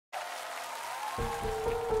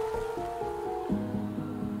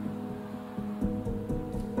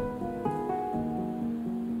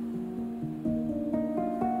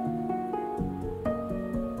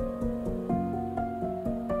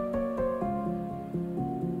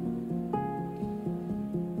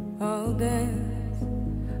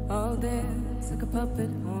I'll dance like a puppet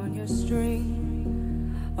on your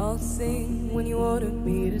string. I'll sing when you order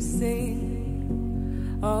me to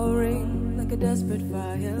sing. I'll ring like a desperate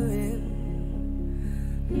violin.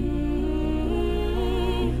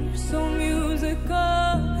 You're so musical,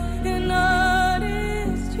 an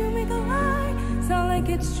artist. You make a lie sound like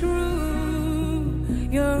it's true.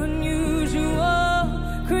 You're unusual,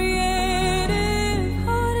 creative,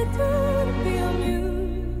 hard to do to be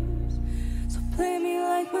amused. So play me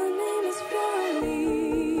like my name is Faouzia.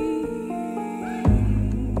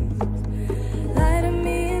 Lie to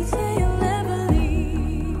me and say you'll never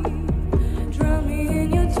leave. Drown me in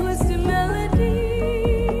your twisted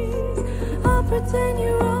melodies. I'll pretend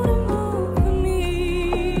you wrote them all for me.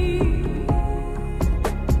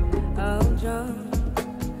 I'll jump.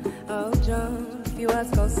 If you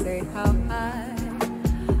ask, I'll say how high.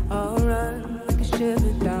 I'll run like a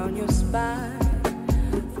shiver down your spine.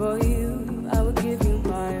 For you, I would give you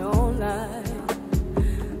my own life.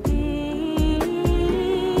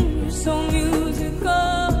 You're so musical,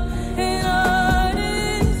 an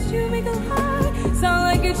artist. You make a lie sound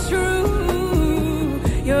like it's true.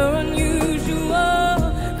 You're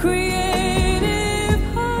unusual, creative,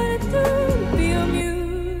 hard to do to be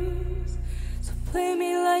amused. So play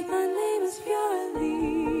me like my name is Fiorelli.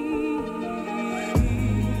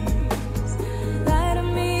 Lie to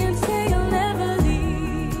me and say you'll never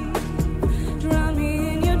leave. Drown me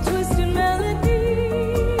in your twisted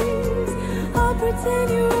melodies. I'll pretend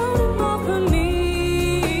you wrote them all for me.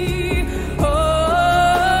 Oh,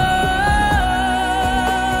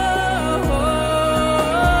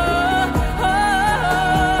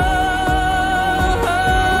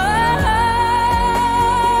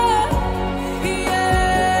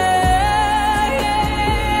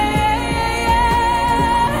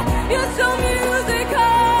 you're so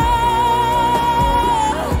musical,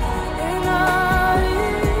 an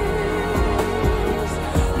artist.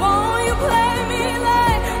 Won't you play me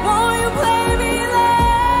like, won't you play me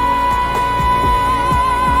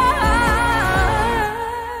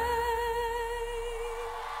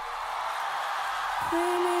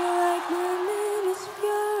like my name is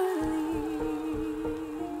Fiorelli.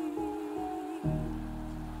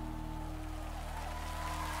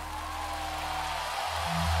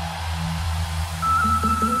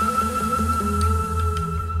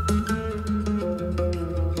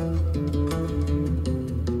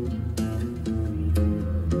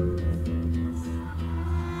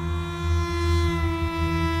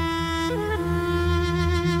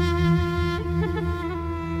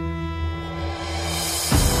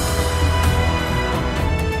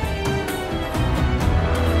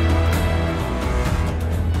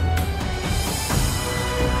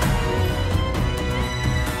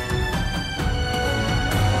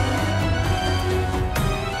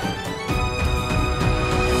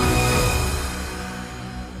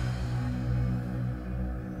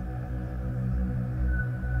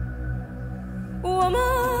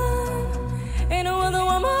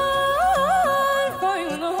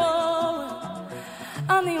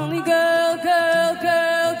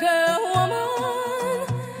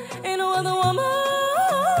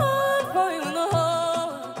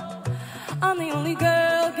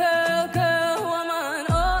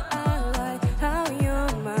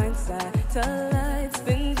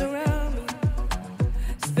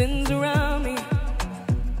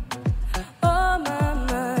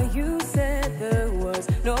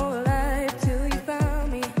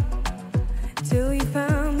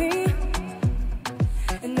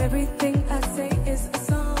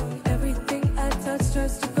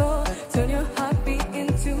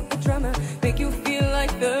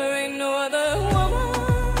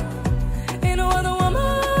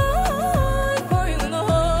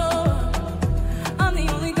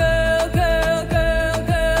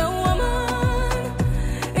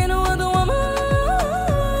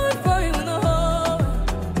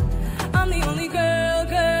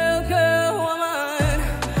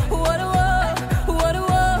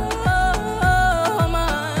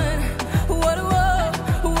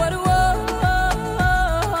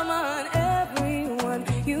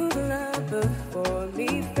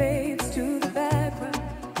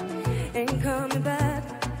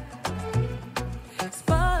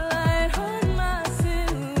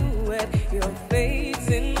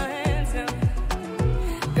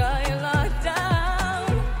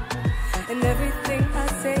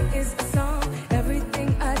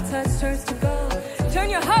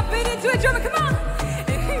 drummer, come on.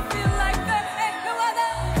 And he feel like that, ain't no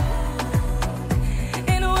other.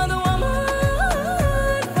 Ain't no other woman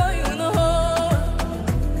for you in the whole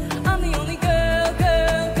world. I'm the only girl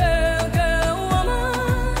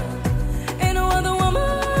woman. Ain't no other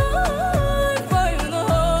woman for you in the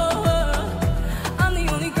whole world. I'm the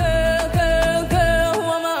only girl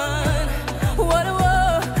woman. What a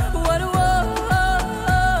woman. What a woman.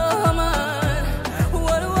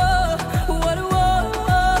 What a woman. What a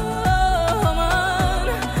woman.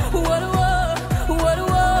 What a woman. What a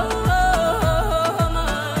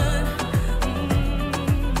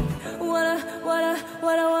woman.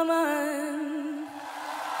 What a woman.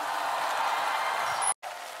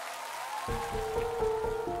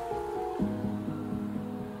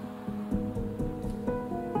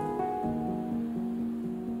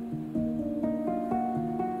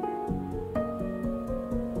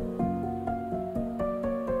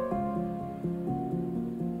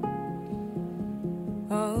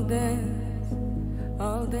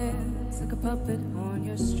 I'll dance like a puppet on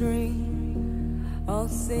your string. I'll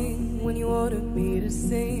sing when you order me to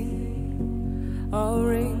sing. I'll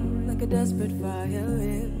ring like a desperate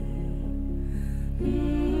violin.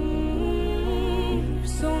 You're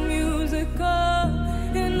so musical,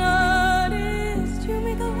 an artist. You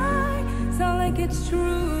make a lie sound like it's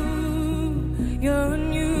true. You're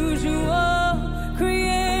unusual,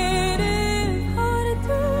 creative, hard to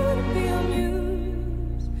do to be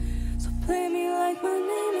amused. So play me like my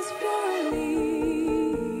name is Fiorelli.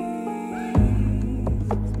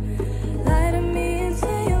 Lie to me and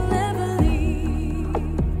say you'll never leave.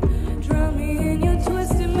 Drown me in your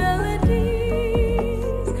twisted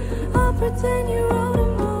melodies. I'll pretend you wrote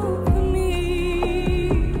them all for me.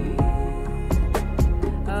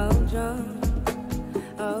 I'll jump.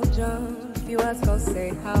 If you ask, I'll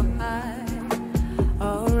say how high.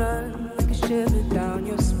 I'll run like a shiver down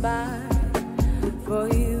your spine. For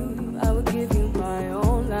you, I would give you my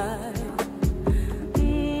own life.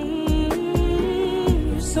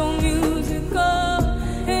 You're so musical,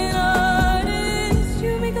 an artist.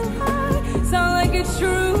 You make a lie sound like it's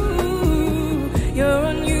true. You're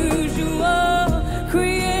unusual,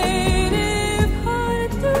 creative,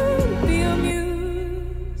 hard to do to be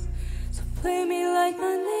amused. So play me like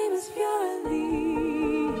my name is Fiorelli.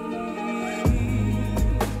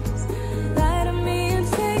 Lie to me and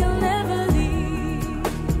say you'll never leave.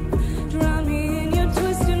 Drown me in your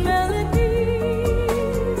twisted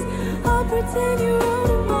melodies. I'll pretend you wrote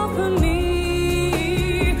them all for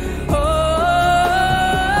me. Oh,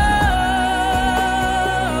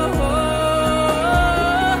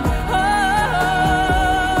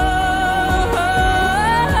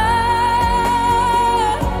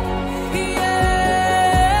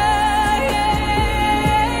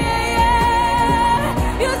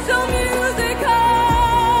 you're so musical,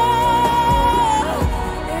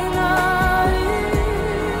 an artist.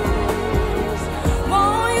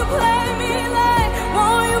 Won't you play me like,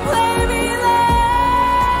 won't you play me like?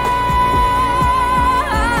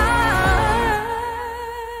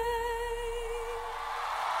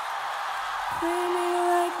 Play me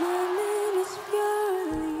like my name is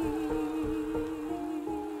Fiorelli.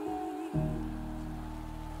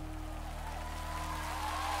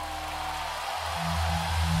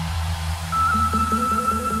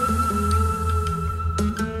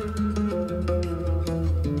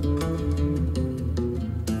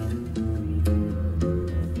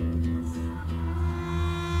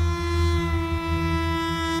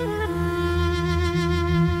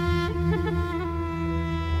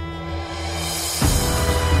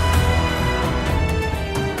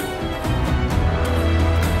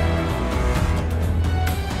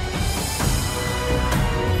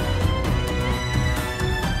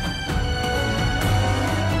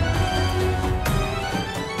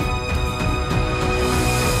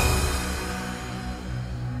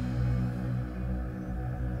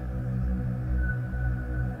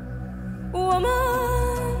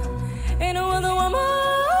 Woman, ain't no other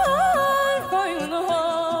woman for you in the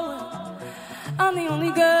whole world. I'm the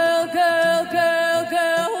only girl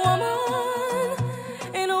woman.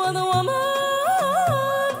 Ain't no other woman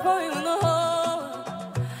for you in the whole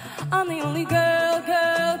world. I'm the only girl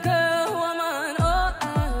woman. Oh, I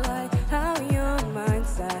like how your mind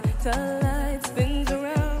satellite spins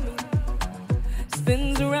around me,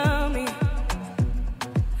 spins around me.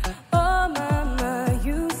 Oh, mama,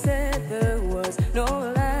 you said there was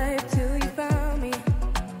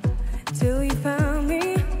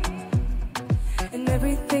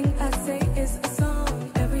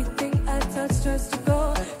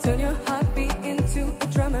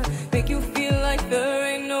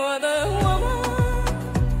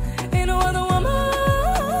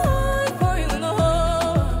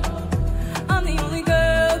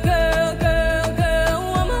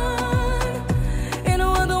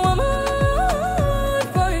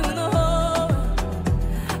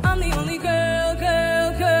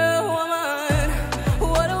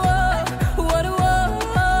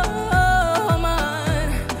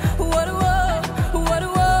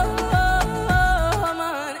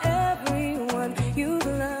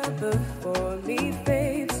before me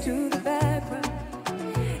fades to the background,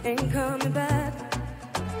 ain't coming back.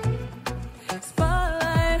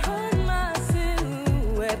 Spotlight on my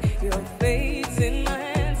silhouette, your face in my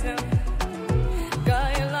hands now.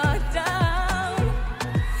 Got you locked down,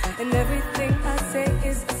 and everything I say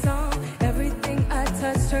is a song. Everything I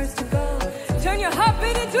touch turns to gold. Turn your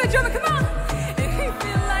heartbeat into a drummer, come on! And you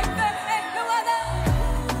feel like that ain't no other.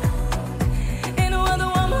 Ain't no other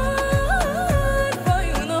woman for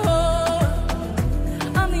you in the whole world.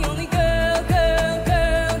 I'm the only girl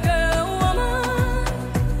woman.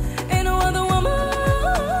 Ain't no other woman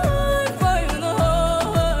for you in the whole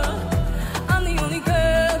world. I'm the only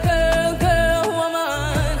girl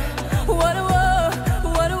woman. What a woman.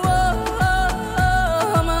 What a woman.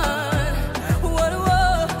 What a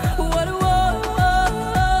woman.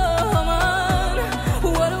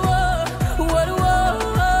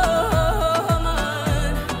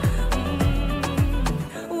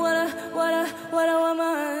 What a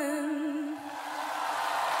woman.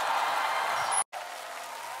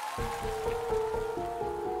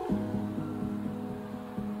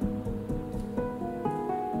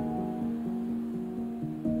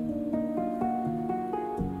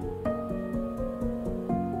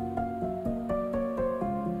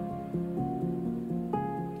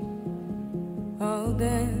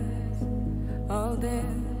 I'll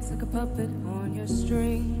dance like a puppet on your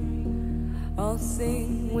string. I'll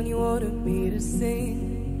sing when you order me to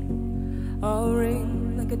sing. I'll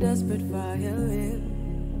ring like a desperate violin.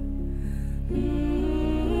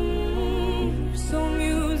 You're so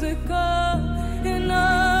musical, an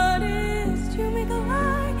artist. You make a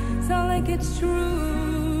lie sound like it's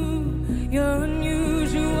true. You're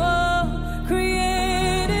unusual,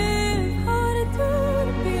 creative, hard to do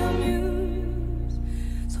to be amused.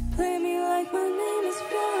 So play me like my name is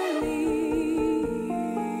Yamy.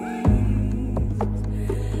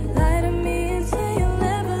 Lie to me and say you'll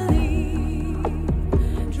never leave.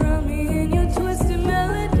 Drown me in your twisted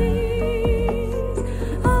melodies.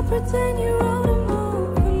 I'll pretend you wrote them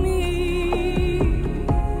all for me.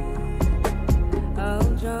 I'll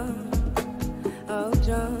jump.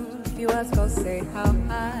 If you ask, I'll say how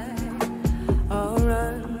high. I'll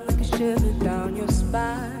run like a shiver down your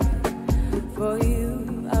spine. For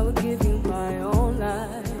you, I would give you my own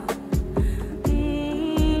life.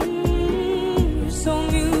 You're so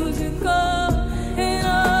musical, an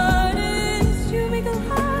artist. You make a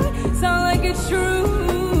lie sound like it's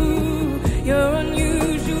true. You're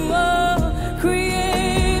unusual,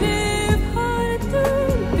 creative, hard to do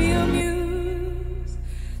to be amused.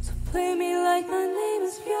 So play me like my name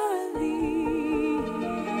is Yamy.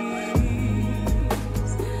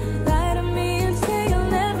 Lie to me and say you'll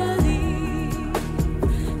never leave.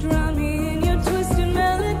 Drown me in your twisted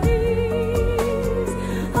melodies.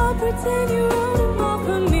 I'll pretend you wrote them all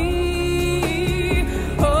for me.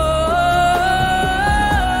 Oh,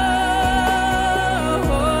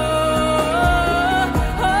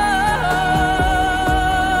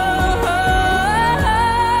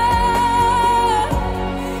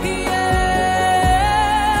 yeah.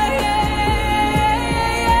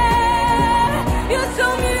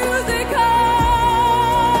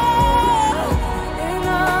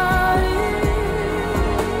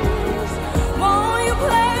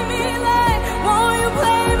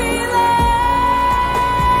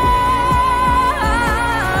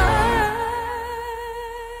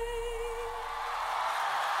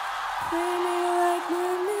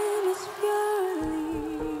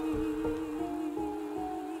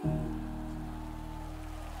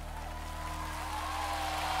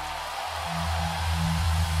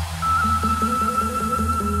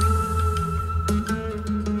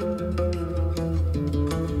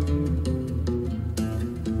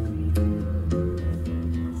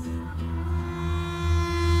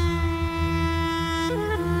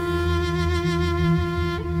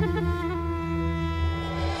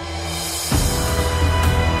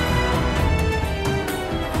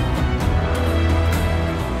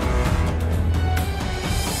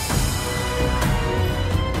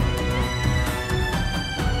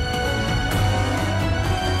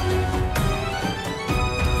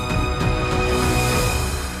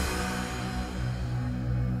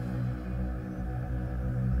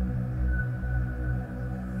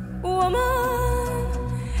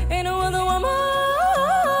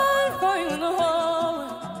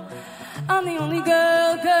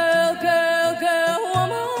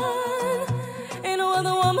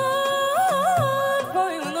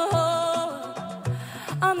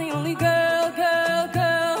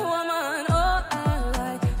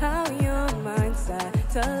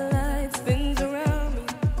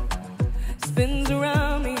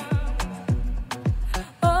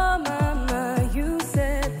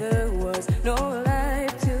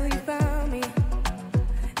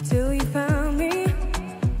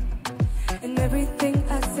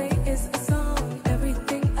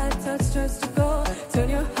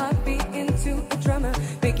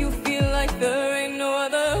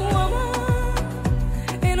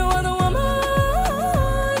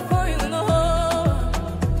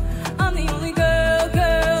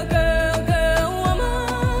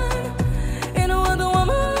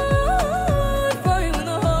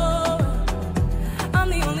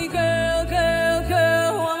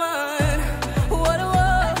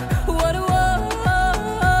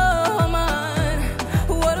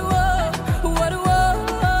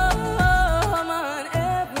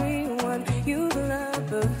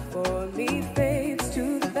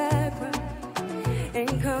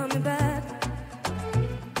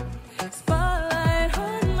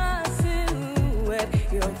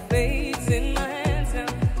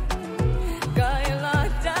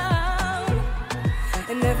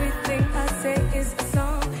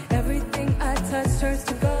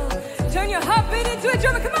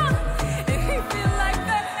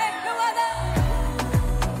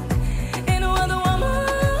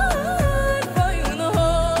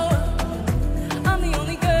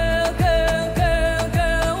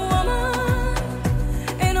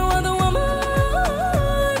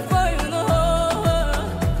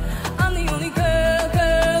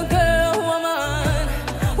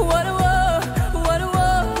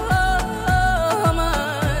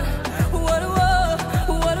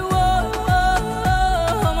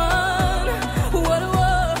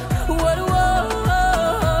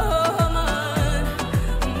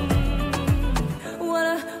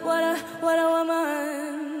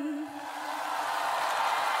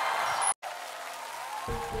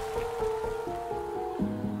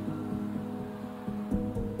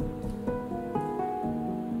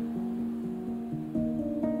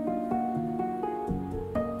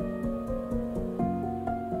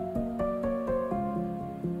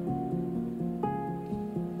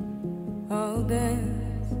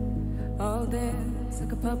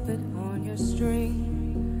 puppet on your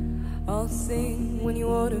string. I'll sing when you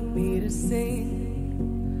order me to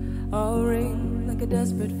sing. I'll ring like a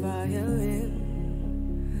desperate violin.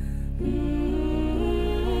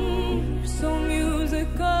 You're so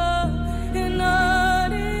musical, an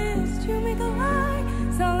artist. You make a lie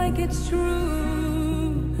sound like it's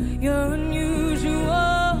true. You're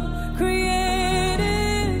unusual,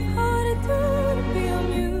 creative, hard to do to be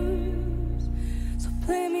amused. So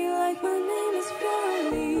play me like my name is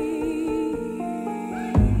Yamy.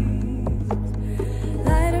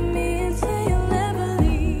 Lie to me and say you'll never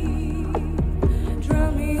leave.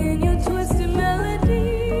 Drown me in your twisted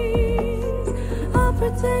melodies. I'll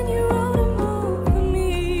pretend you wrote them all for me.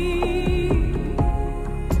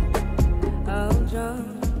 I'll jump.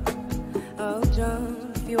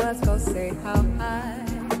 If you ask, I'll say how high.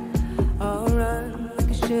 I'll run like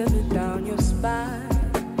a shiver down your spine.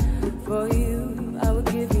 For you, I would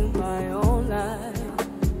give you my own life.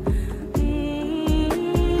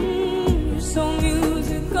 You're so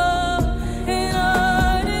musical, an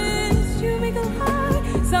artist. You make a lie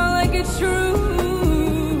sound like it's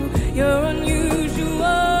true. You're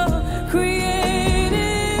unusual,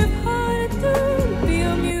 creative, hard to do to be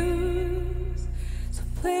amused. So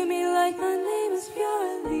play me like my name is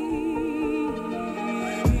Yamy.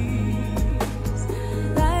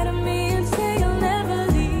 Lie to me and say you'll never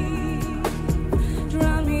leave.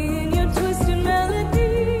 Drown me in your twisted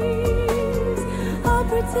melodies. I'll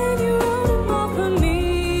pretend you wrote them all for me.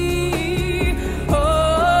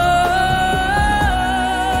 Oh,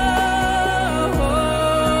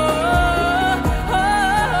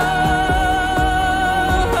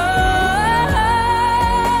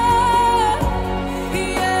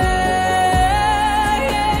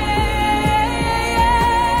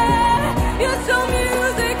 you're so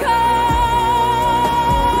musical,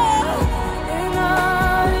 an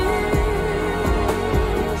artist.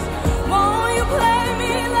 Won't you play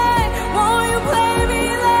me like, won't you play me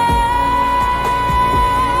like?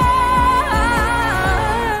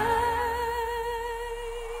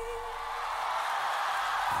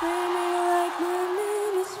 Play me like my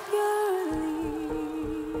name is Yamy.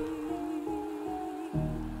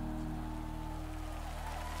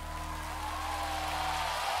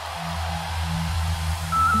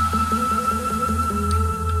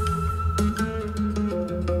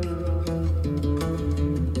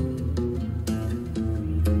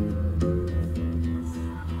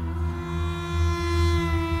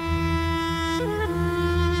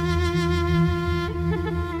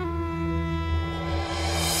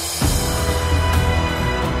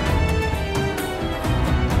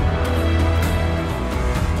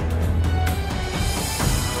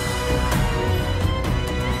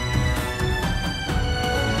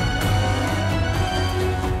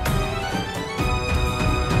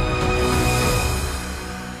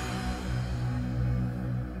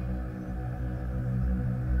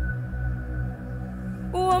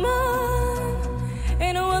 Woman,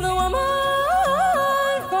 ain't no other woman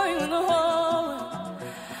for you in the whole world.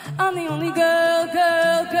 I'm the only girl,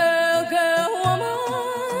 woman.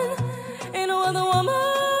 Ain't no other woman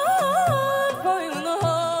for you in the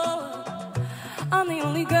whole world. I'm the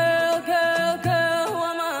only girl,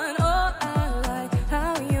 woman. Oh, I like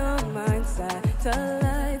how your mind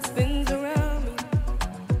satellite spins around me,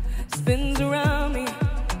 spins around me.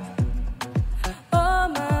 Oh,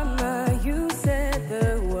 mama, you said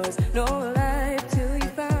there was no life till you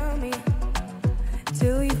found me,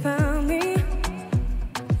 till you found me.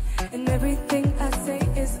 And everything I say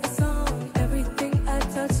is a song, everything I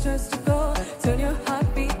touch starts to go. Turn your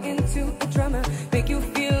heartbeat into a drummer, make you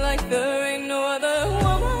feel like there ain't no other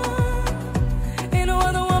woman, ain't no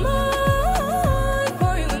other woman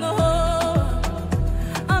for you in the whole world.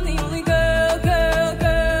 I'm the only girl,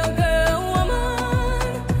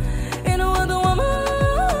 woman. Ain't no other woman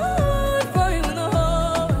for you in the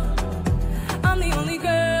whole world. I'm the only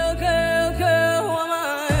girl,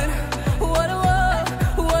 woman. What a woman.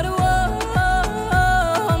 What a woman.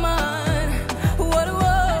 What a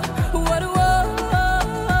woman.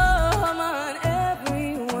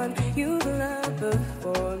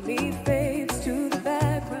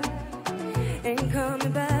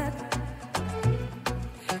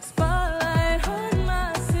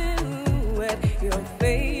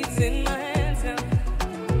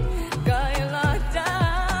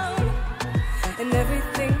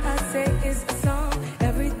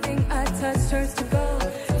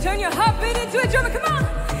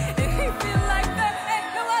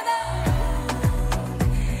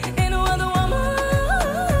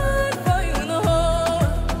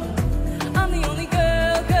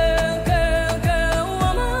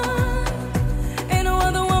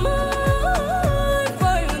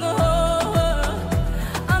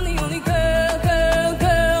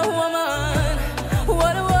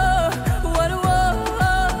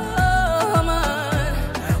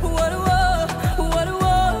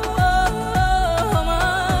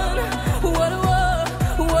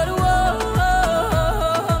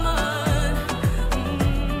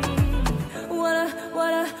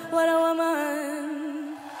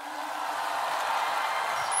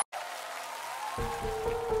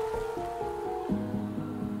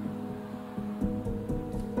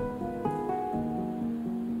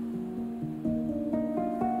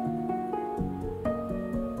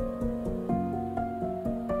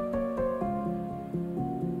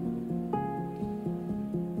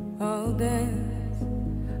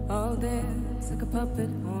 I'll dance like a puppet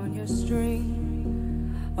on your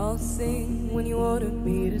string. I'll sing when you order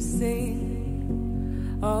me to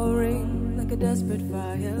sing. I'll ring like a desperate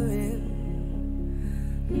violin.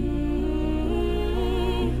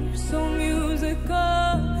 You're so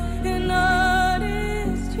musical, an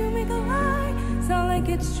artist. You make a lie sound like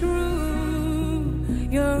it's true.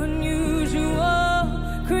 You're unusual,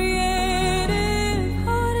 creative,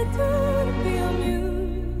 hard to do to be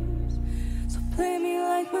amused. So play me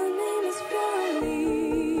like my name is Faouzia.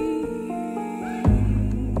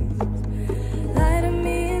 Lie to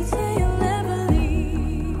me and say you'll never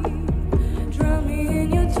leave. Drown me in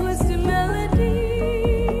your twisted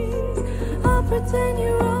melodies. I'll pretend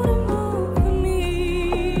you wrote them all for me.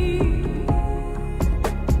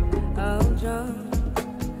 I'll jump.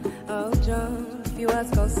 If you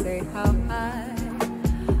ask, I'll say how high.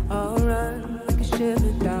 I'll run like a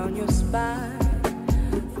shiver down your spine.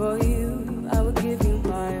 For you, I would give you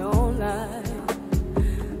my own life.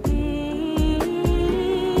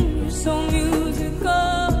 You're so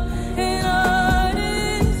musical, an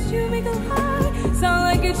artist. You make a lie sound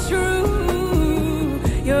like it's true.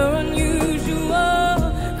 You're unusual,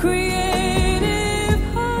 creative,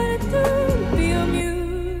 hard to do to be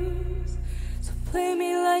amused. So play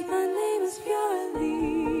me like my name is Yamy.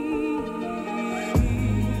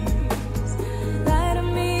 Lie to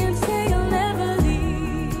me and say you'll never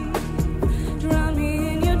leave. Drown me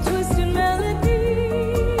in your twisted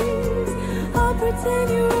melodies. I'll pretend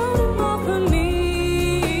you wrote them all for me.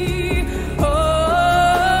 Oh,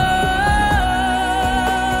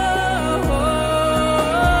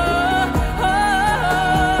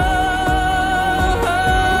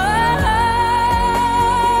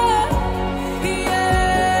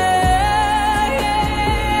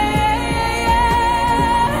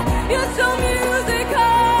 you're so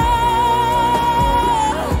musical,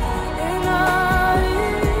 an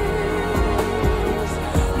artist.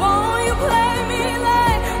 Won't you play me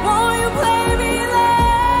like, won't you play me like?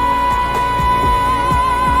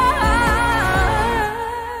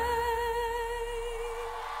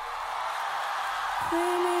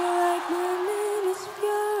 Play me like my name is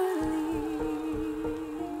Yamy.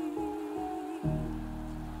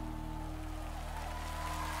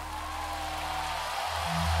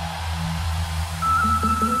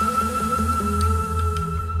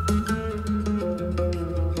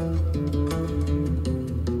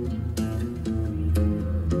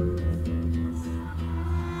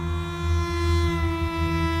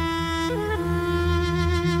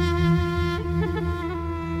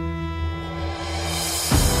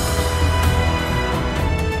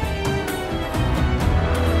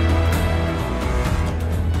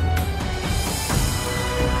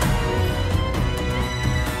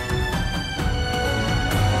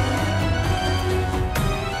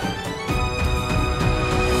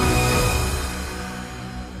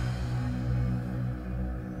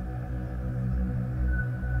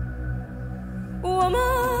 Woman,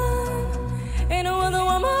 ain't no other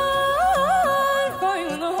woman for you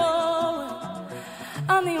in the whole world.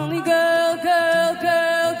 I'm the only girl,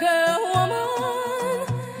 woman.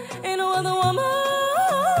 Ain't no other woman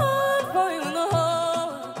for you in the whole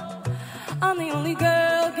world. I'm the only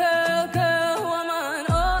girl, woman.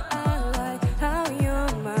 Oh, I like how your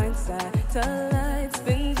mind satellite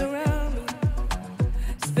spins around me,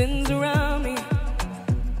 spins around me.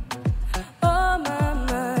 Oh,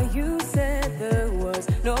 mama, you said there was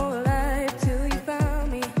no life till you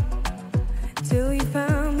found me, till you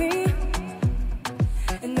found me.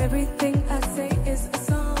 And everything I say is a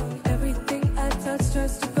song, everything I touch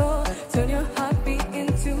turns to gold. Turn your heartbeat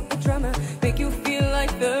into a drummer, make you feel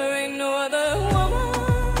like there ain't no other woman,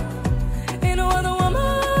 ain't no other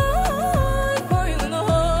woman for you in the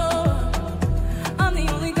whole world. I'm the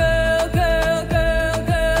only girl,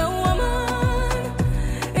 woman.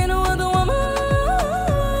 Ain't no other woman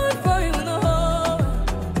for you in the whole world.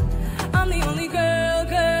 I'm the only girl,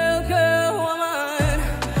 woman.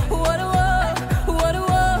 What a woman. What a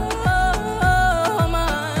woman.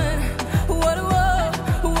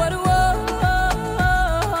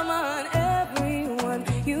 Everyone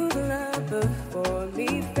you've loved before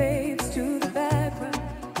me fades to the background,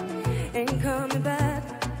 ain't coming back.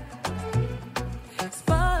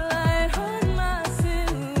 Spotlight on my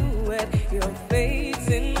silhouette, your face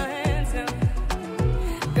in my hands now.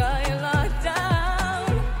 Got you locked down.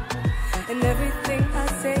 And everything I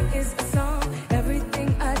say is a song,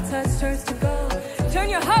 everything I touch turns to gold. Turn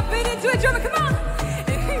your heartbeat into a drummer, come on.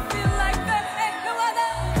 And you feel like there ain't no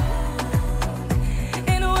other,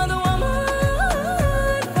 ain't no other woman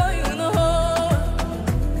for you in the whole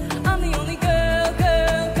world. I'm the only girl,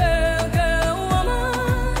 woman.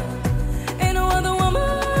 Ain't no other woman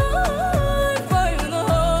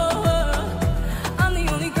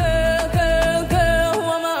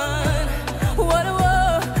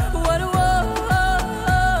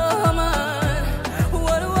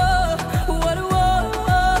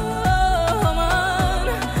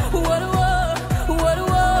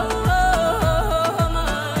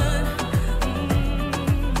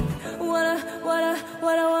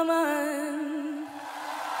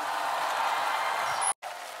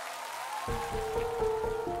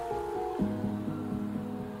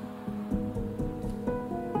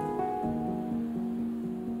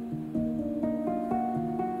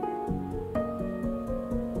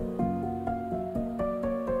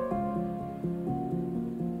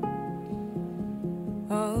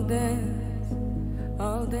I'll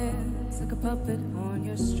dance like a puppet on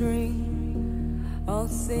your string. I'll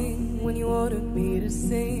sing when you order me to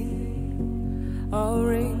sing. I'll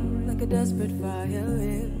ring like a desperate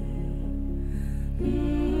violin.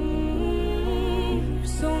 You're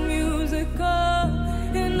so musical,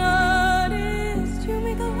 an artist. You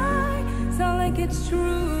make a lie sound like it's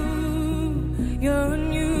true. You're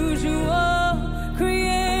unusual,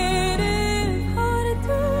 creative, hard to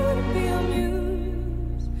do to be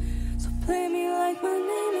amused. So play me like my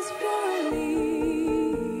name is Faouzia.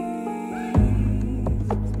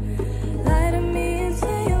 Lie to me and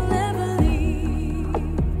say you'll never leave.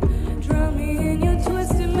 Drown me in your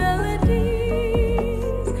twisted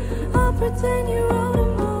melodies. I'll pretend you wrote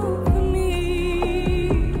them all for me.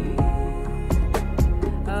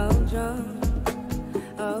 I'll jump.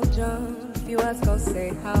 If you ask, I'll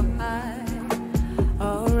say how high.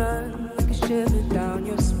 I'll run like a shiver down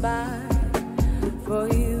your spine. For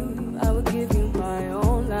you, I would give you my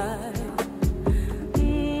own life.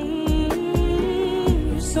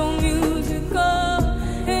 You're so musical,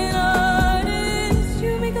 an artist.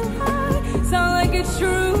 You make a lie sound like it's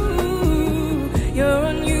true. You're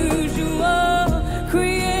unusual,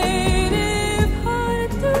 creative,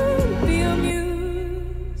 hard to do to be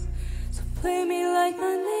amused. So play me like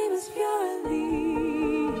my name is Yamy.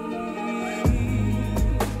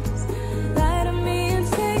 Lie to me and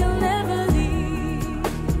say you'll never leave.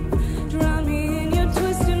 Drown me in your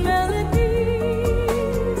twisted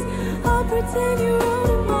melodies. I'll pretend you wrote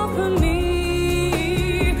them all for me.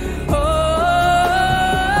 Oh,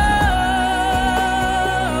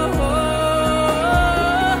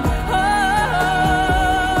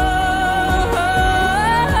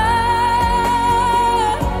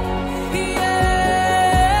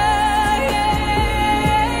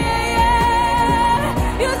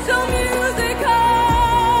 you're so musical,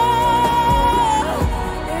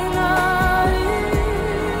 an artist.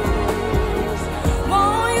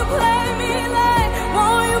 Won't you play me like,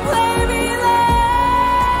 won't you play me like?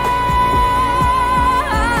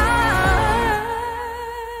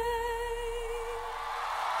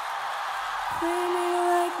 Play me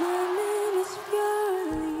like my name is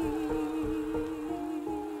Yamy.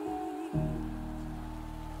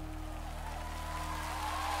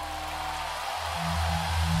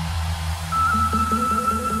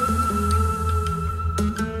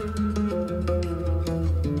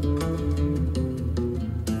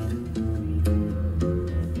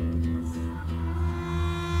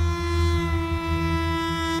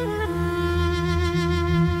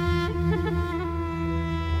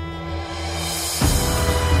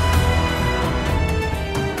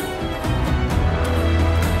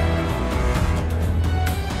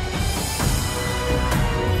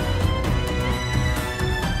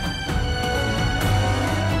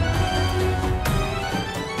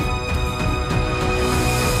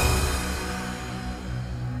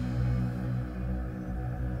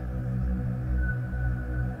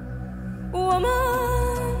 Woman,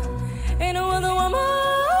 ain't no other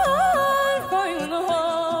woman for you in the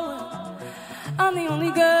whole world. I'm the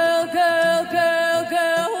only girl,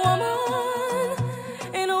 woman.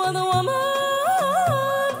 Ain't no other woman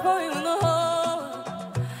for you in the whole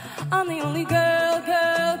world. I'm the only girl,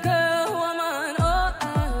 woman. Oh,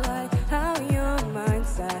 I like how your mind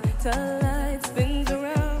satellite spins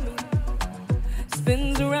around me,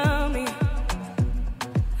 spins around me.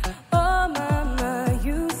 Oh, mama,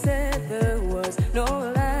 you said there was no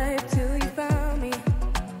life till you found me,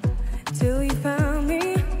 till you found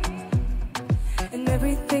me. And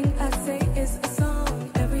everything I say is a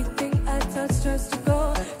song, everything I touch starts to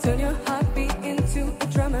go. Turn your heartbeat into a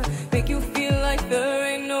drummer, make you feel like there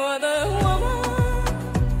ain't no other woman,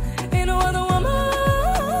 ain't no other woman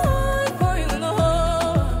for you in the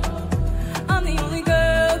whole world. I'm the only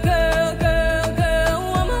girl,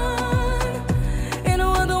 woman. Ain't no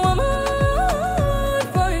other woman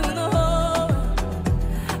for you in the whole world.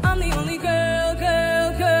 I'm the only girl,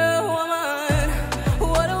 woman.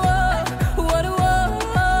 What a woe, what a woe.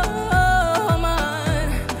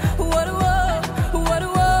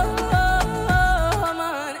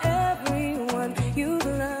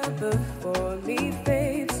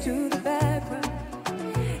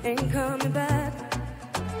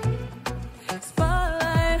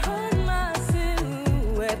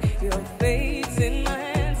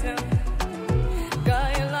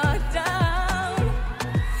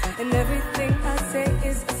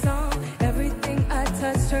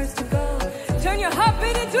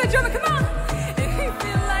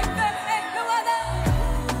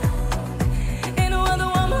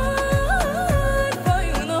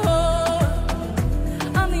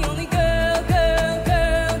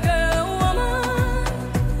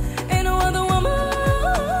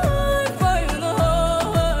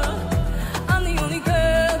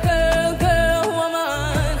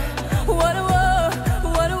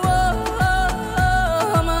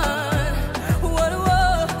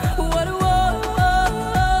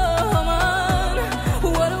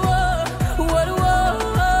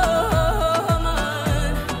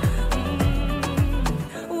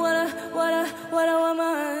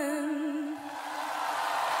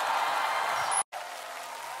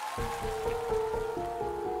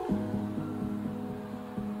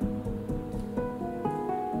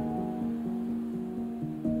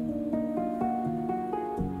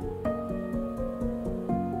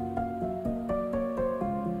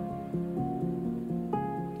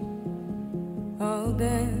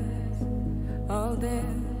 I'll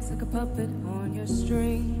dance like a puppet on your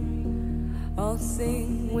string. I'll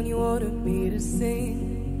sing when you order me to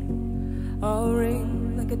sing. I'll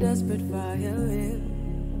ring like a desperate violin.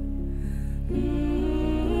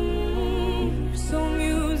 You're so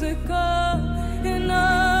musical, an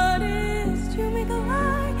artist. You make a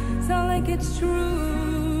lie sound like it's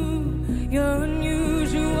true. You're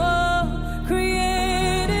unusual,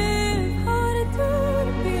 creative, hard to do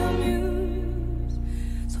to be amused.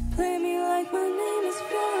 So play me like my name is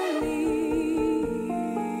Faouzia.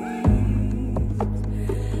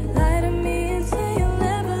 Lie to me and say you'll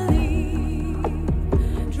never leave.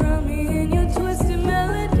 Drown me in your twisted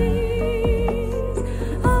melodies.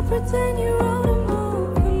 I'll pretend you wrote them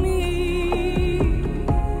all for me.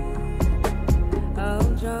 I'll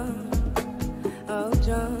jump.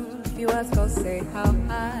 If you ask, I'll say how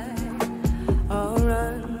high. I'll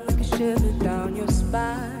run like a shiver down your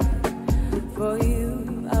spine. For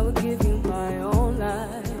you, I would give you my own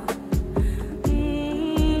life.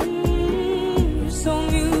 You're so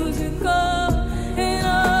musical, an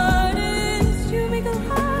artist. You make a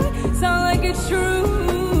lie sound like it's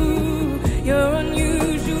true. You're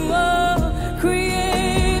unusual,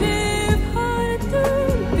 creative, hard to do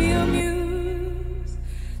to be amused.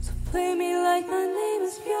 So play me like my name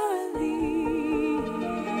is Yamy.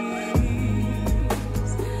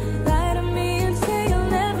 Lie to me and say you'll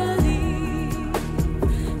never leave.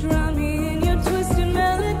 Drown me in your twisted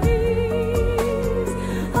melodies.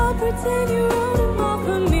 I'll pretend you wrote them all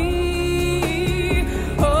for me.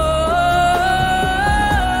 Oh,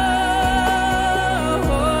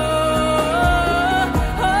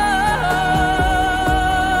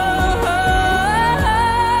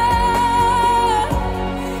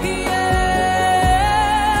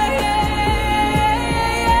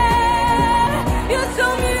 you're so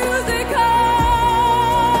musical,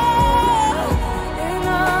 an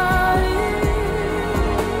artist.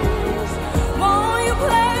 Won't you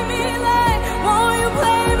play me like, won't you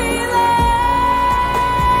play me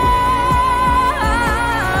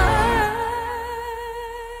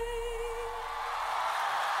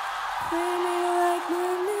play me like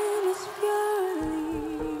my name is Yamy.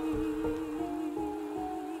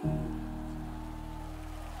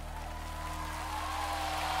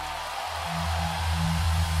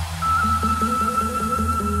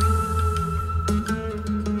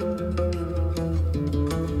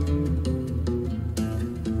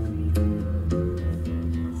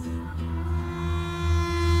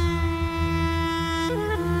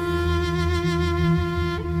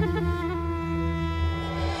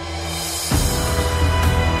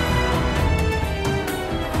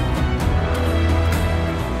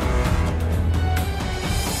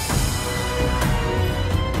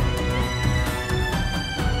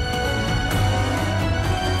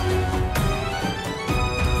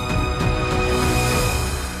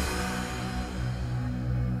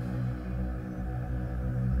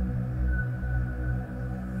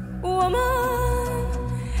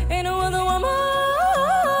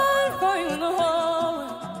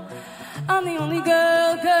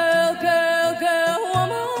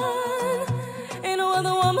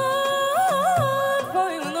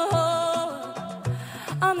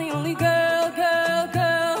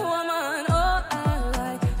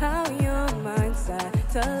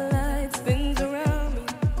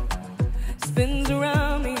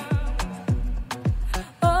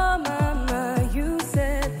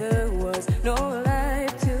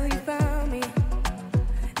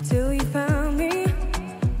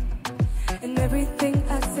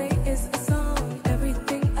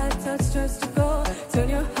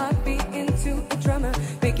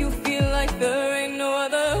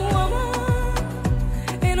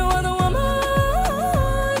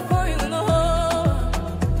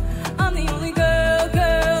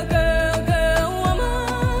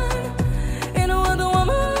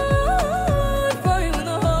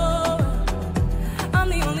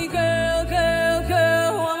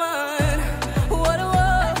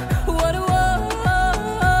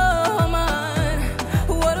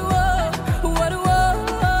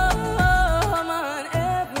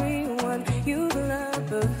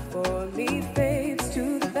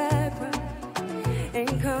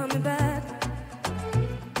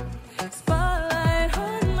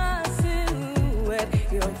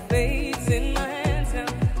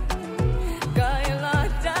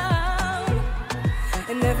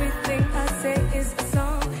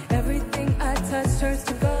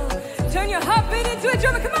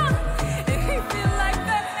 gentlemen, come on. If you feel like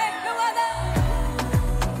that,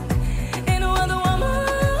 ain't no other woman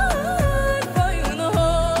for you in the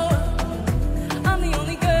whole world. I'm the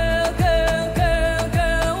only girl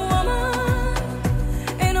woman.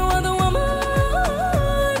 Ain't no other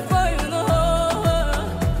woman for you in the whole world.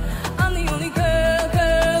 I'm the only girl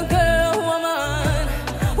woman.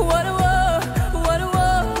 What a woman. What a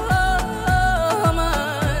woman.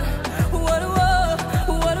 What a woman.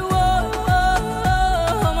 What a woman.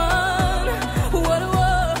 What a woman. What a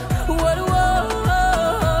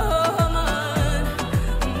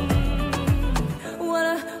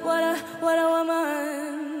woman. What a woman.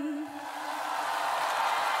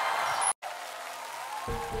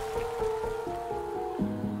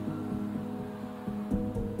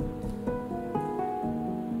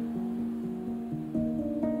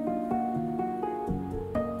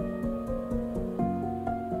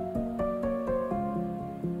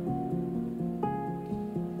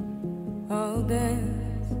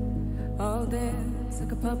 I'll dance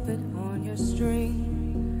like a puppet on your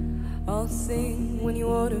string. I'll sing when you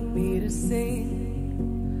order me to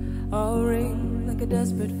sing. I'll ring like a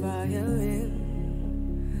desperate violin.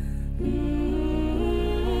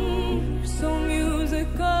 You're so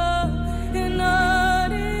musical, an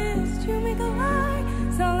artist. You make a lie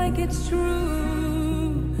sound like it's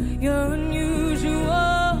true. You're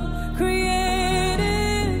unusual,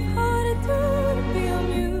 creative, hard to do to be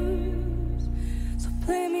amused. So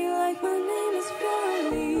play me like my name is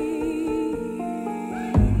Faouzia.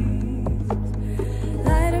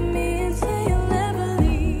 Lie to me and say you'll never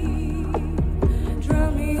leave.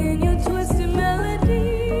 Drown me in your twisted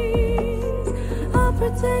melodies. I'll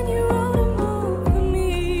pretend you wrote them all for me.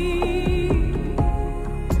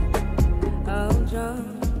 I'll jump.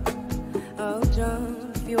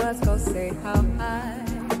 If you ask, I'll say how high.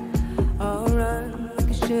 I'll run like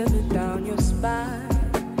a shiver down your spine.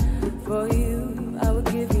 For you, I would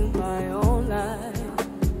give you my own life.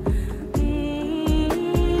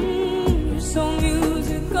 You're so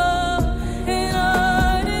musical, an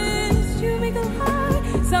artist. You make a lie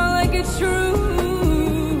sound like it's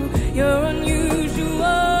true. You're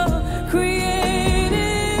unusual,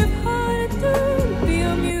 creative, hard to do to be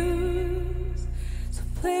amused. So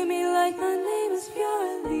play me like my name is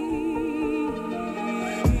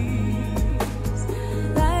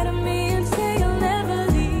Lie to me and say you'll never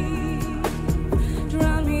leave.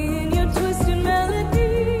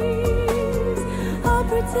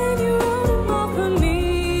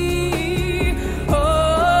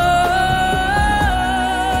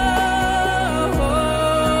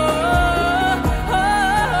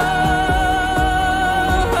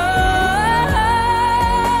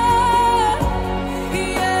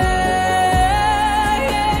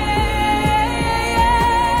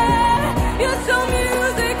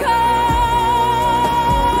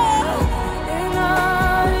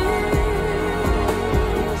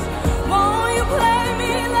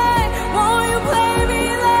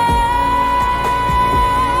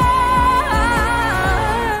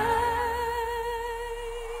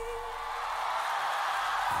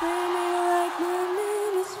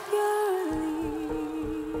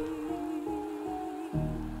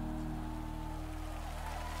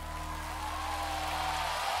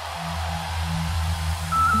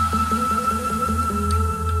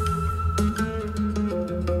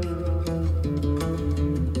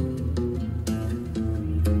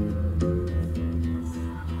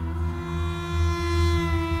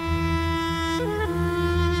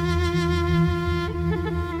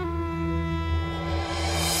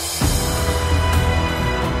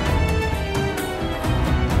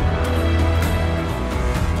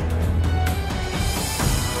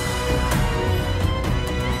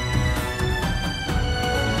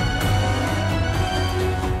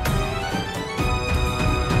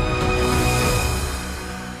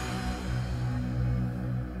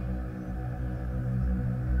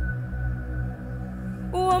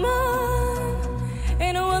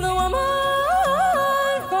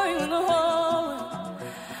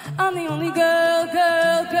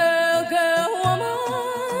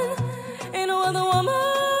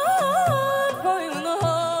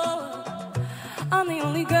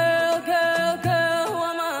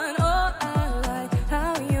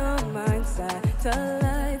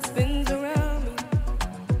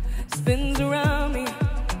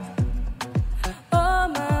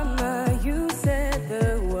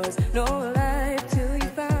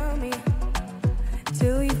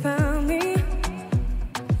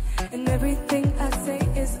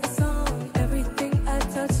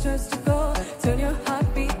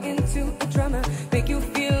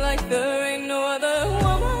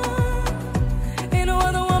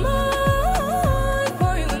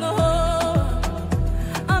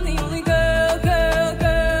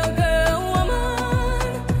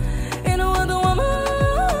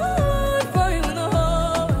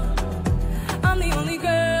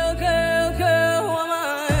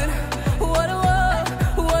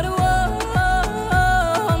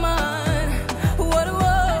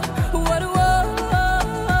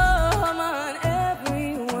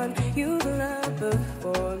 look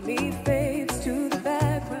for me fades to the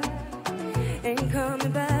background, ain't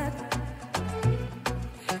coming back.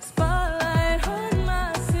 Spotlight on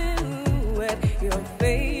my silhouette, your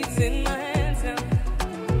face in my hands now.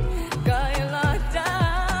 Got you locked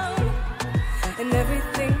down, and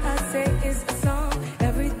everything I say is a song.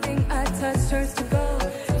 Everything I touch turns to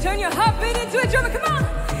gold. Turn your heartbeat into a drummer, come on!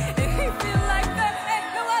 And you feel like there ain't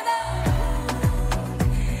no other,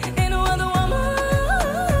 ain't no other woman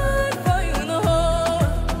for you in the whole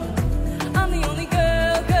world. I'm the only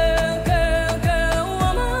girl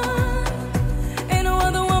woman. Ain't no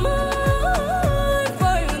other woman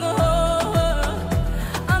for you in the whole world.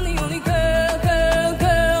 I'm the only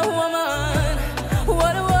girl woman.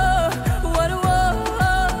 What a woman. What a woman.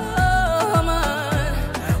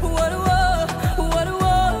 What a woman. What a woman.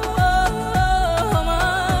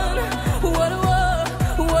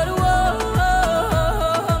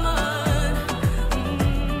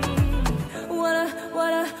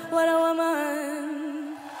 What a woman.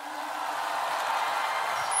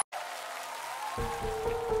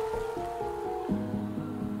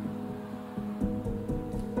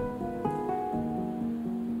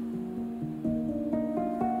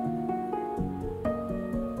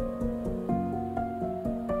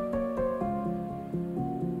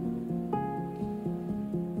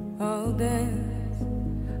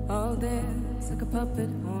 I'll dance like a puppet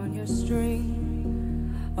on your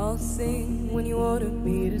string. I'll sing when you order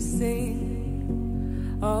me to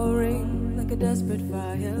sing. I'll ring like a desperate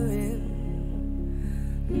violin.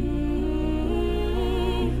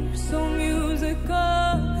 You're so musical,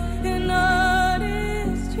 an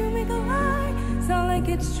artist. You make a lie sound like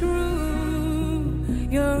it's true.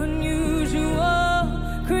 You're unusual,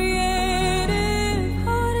 creative,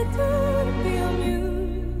 hard to do to be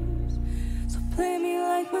amused. So play me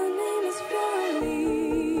like my name is Yamy.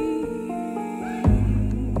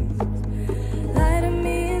 Lie to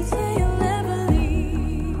me and say you'll never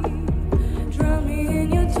leave. Drown me in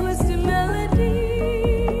your twisted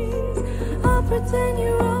melodies. I'll pretend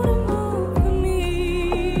you wrote them all for me.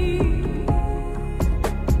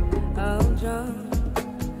 I'll jump.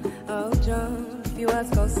 If you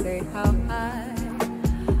ask, I'll say how high.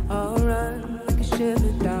 I'll run like a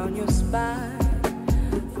shiver down your spine.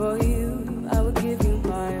 For you, I would give you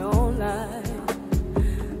my own life.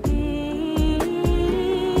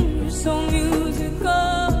 You're so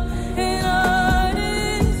musical, an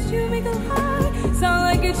artist. You make a lie sound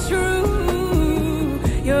like it's true.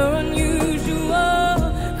 You're unusual,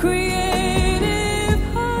 creative,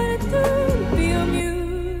 hard to do to be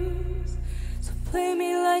amused. So play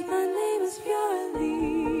me like my name is Yamy.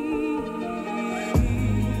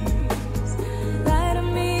 Lie to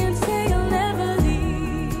me and say you'll never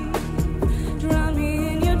leave. Drown me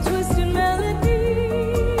in your twisted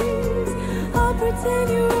melodies. I'll pretend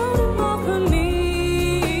you wrote them all for me.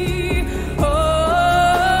 Oh,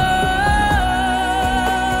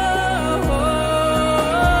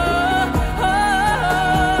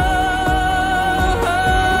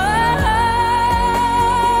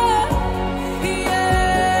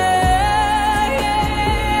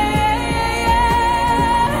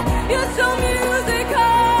 you're so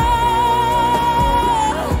musical,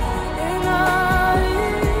 an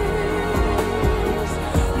artist.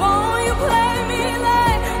 Won't you play me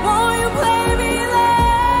like, won't you play me like,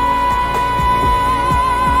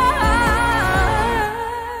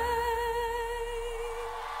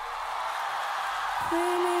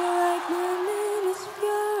 play me like my name is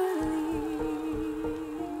Yamy.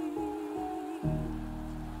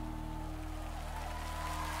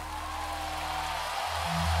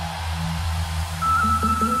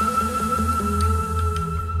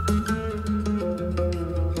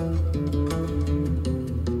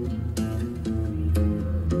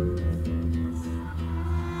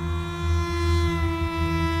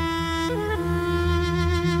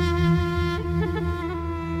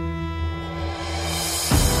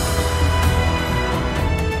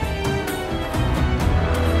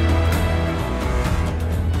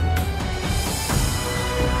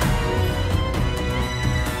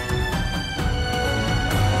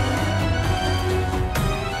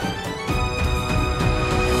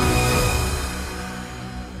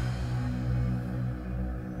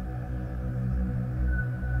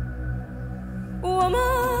 Woman,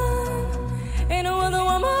 ain't no other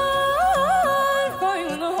woman for you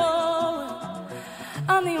in the whole world.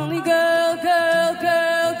 I'm the only girl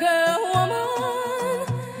woman.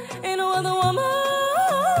 Ain't no other woman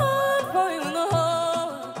for you in the whole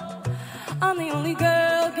world. I'm the only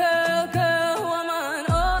girl woman.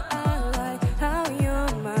 Oh, I like how your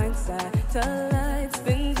mind satellite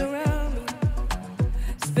spins around me,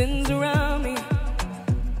 spins around me.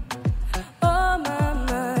 Oh, my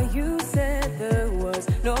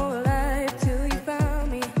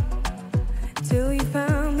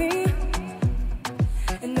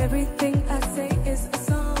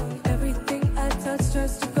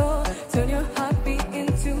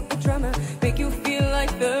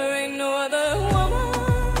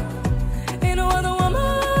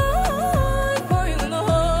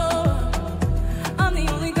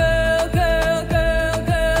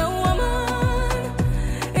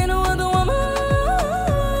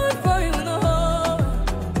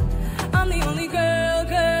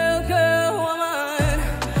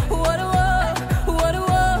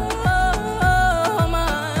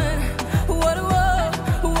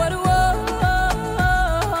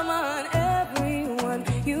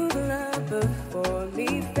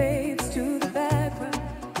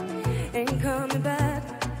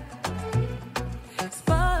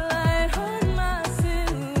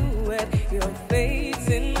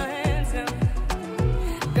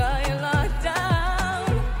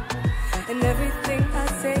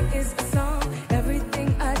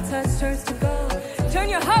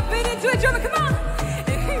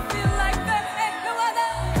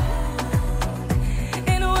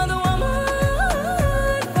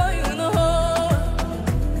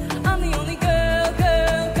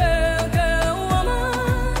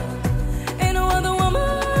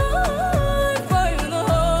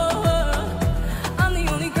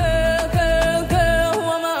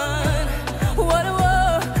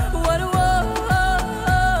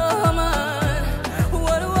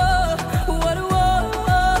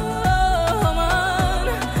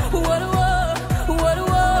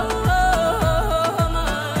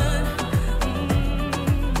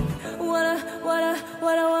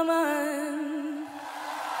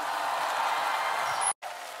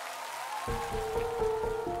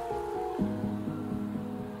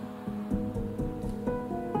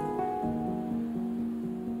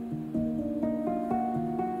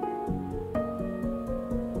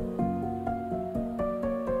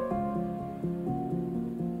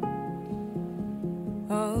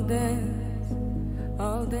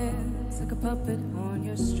like a puppet on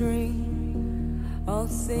your string. I'll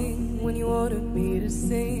sing when you order me to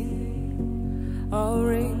sing. I'll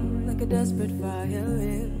ring like a desperate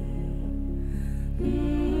violin.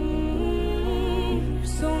 You're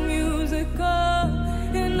so musical,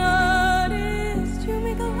 an artist. You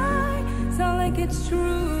make a lie sound like it's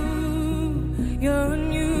true. You're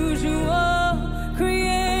unusual,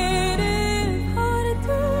 creative, hard to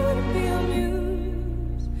do to be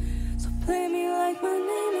amused. So play me like my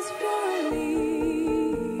name is Fiorelli.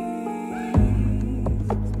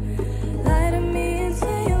 Lie to me and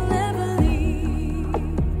say you'll never leave.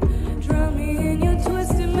 Drown me in your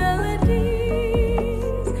twisted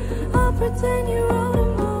melodies. I'll pretend you wrote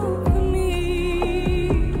them all for me.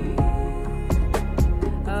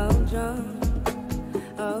 I'll jump.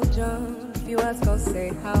 If you ask, I'll say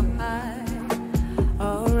how high.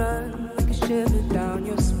 I'll run like a shiver down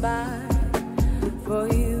your spine. For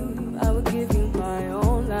you, I would give you my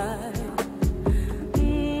own life.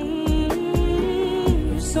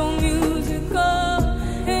 You're so musical,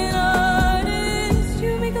 an artist.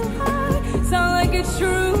 You make a lie sound like it's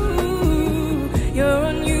true. You're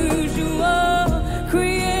unusual,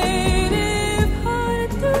 creative, hard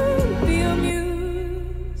to do to be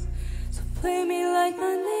amused. So play me like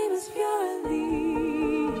my name is Fiorelli.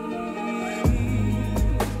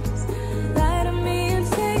 Lie to me and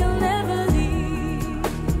say you'll never leave.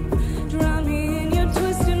 Drown me in your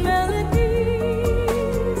twisted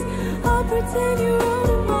melodies. I'll pretend you wrote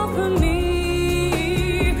them all for me.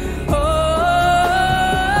 Oh,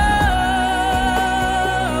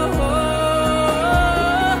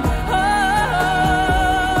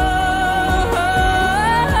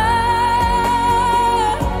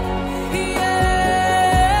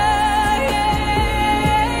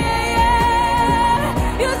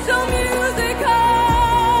 you're so musical,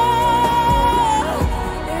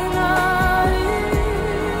 an artist.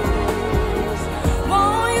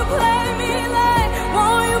 Won't you play me like,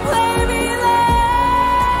 won't you play me like?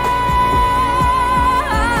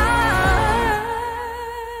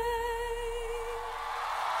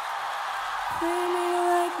 Play me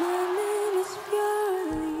like my name is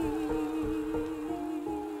Fiorelli.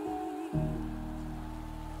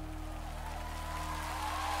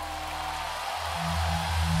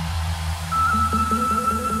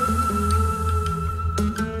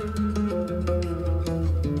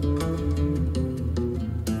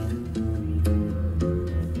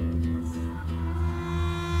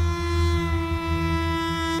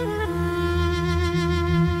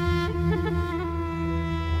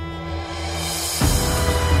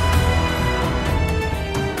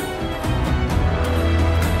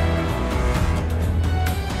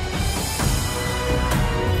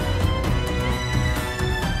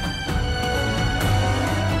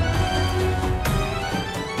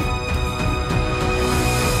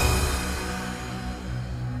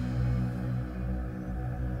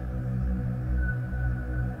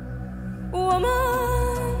 Woman,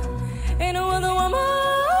 ain't no other woman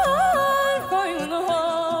for you in the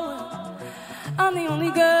whole world. I'm the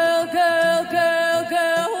only girl,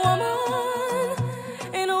 woman.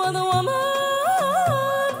 Ain't no other woman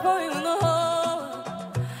for you in the whole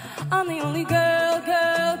world. I'm the only girl,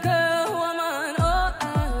 woman. Oh, I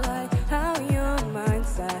like how your mind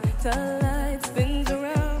satellite spins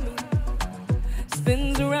around me,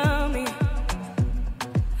 spins around me.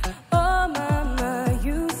 Oh, mama,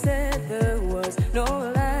 you said there was no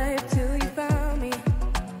life till you found me,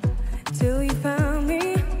 till you found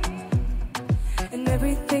me. And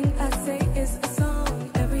everything I say is a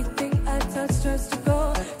song, everything I touch starts to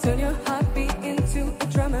go. Turn your heartbeat into a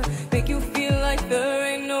drummer, make you feel like there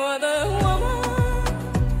ain't no other woman,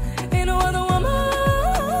 ain't no other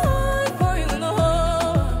woman for you in the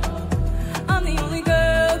whole world. I'm the only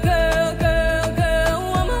girl,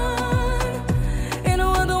 woman. Ain't no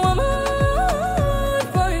other woman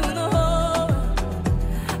for you in the whole world.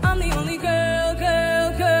 I'm the only girl,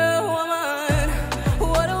 woman.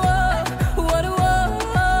 What a woman. What a woman.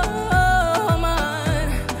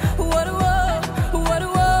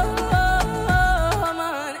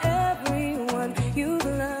 Everyone you've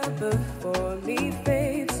loved before me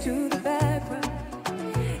fades to the background,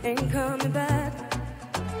 ain't coming back.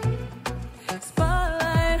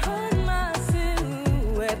 Spotlight on my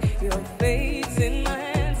silhouette, your face in my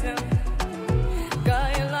hands now.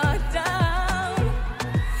 Got you locked down.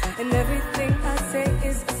 And everything I say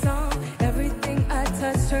is a song, everything I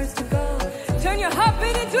touch turns to gold. Turn your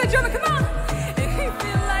heartbeat into a drummer, come on. And you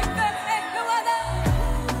feel like there ain't no other,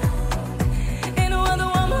 ain't no other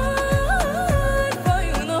woman for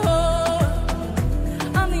you in the whole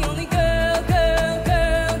world. I'm the only girl,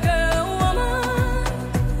 woman.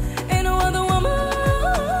 Ain't no other woman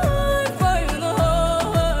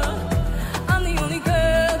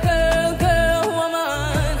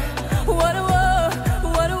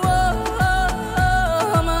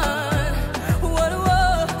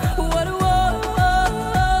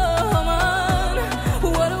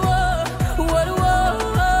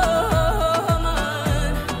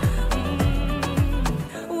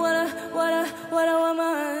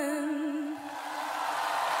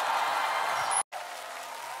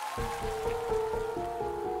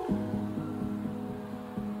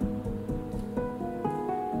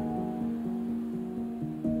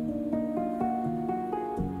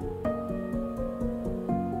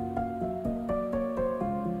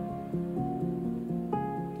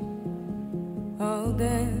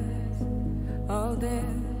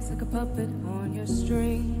dance like a puppet on your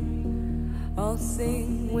string. I'll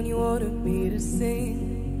sing when you order me to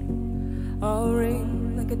sing. I'll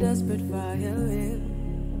ring like a desperate violin.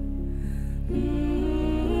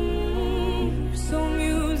 You're so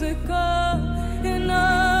musical, an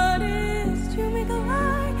artist. You make a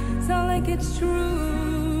lie sound like it's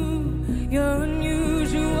true. You're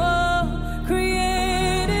unusual,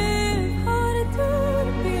 creative, hard to do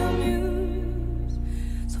to be amused.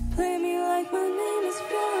 So play me like my name is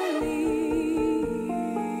Fiorelli.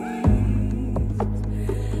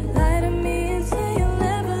 Lie to me and say you'll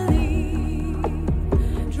never leave.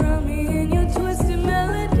 Drown me in your twisted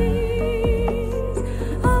melodies.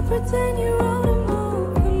 I'll pretend you wrote them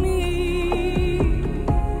all for me.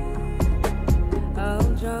 I'll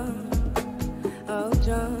jump.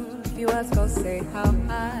 If you ask, I'll say how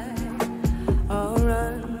high. I'll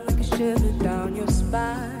run like a shiver down your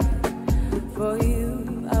spine. For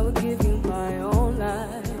you, I would give you my own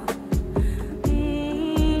life.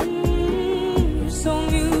 You're so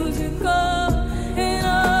musical, an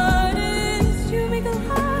artist. You make a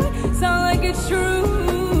lie sound like it's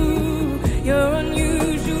true. You're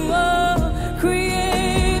unusual,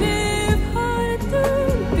 creative, hard to do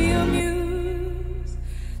to be amused.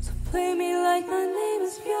 So play me like my name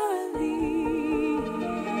is Fiorelli.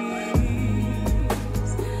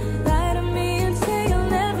 Lie to me and say you'll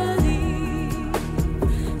never leave.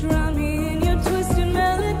 Drown me in your twisted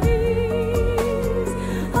melodies.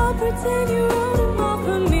 I'll pretend you wrote them all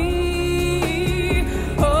for me.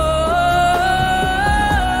 Oh,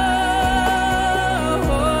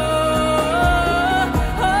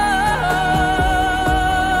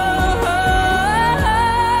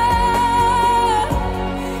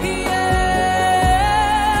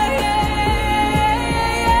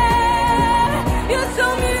 you're so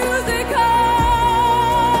musical,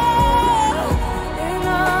 an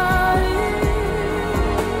artist.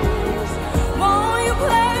 Won't you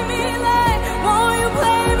play me like, won't you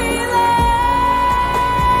play me like?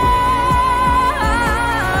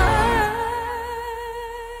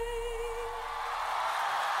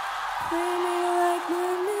 Play me like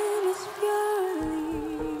my name is Fiorelli.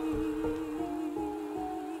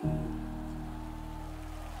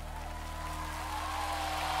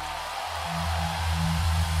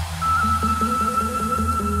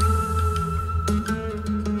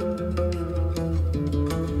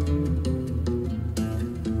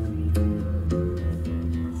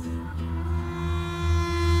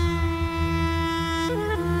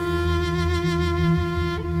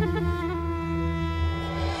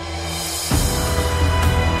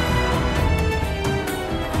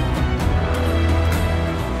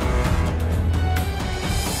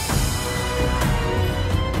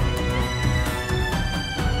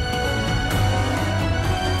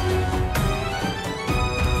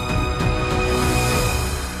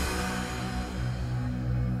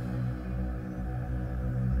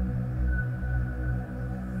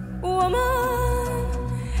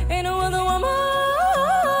 Woman, ain't no other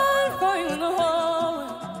woman for you in the whole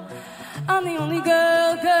world. I'm the only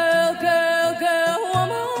girl.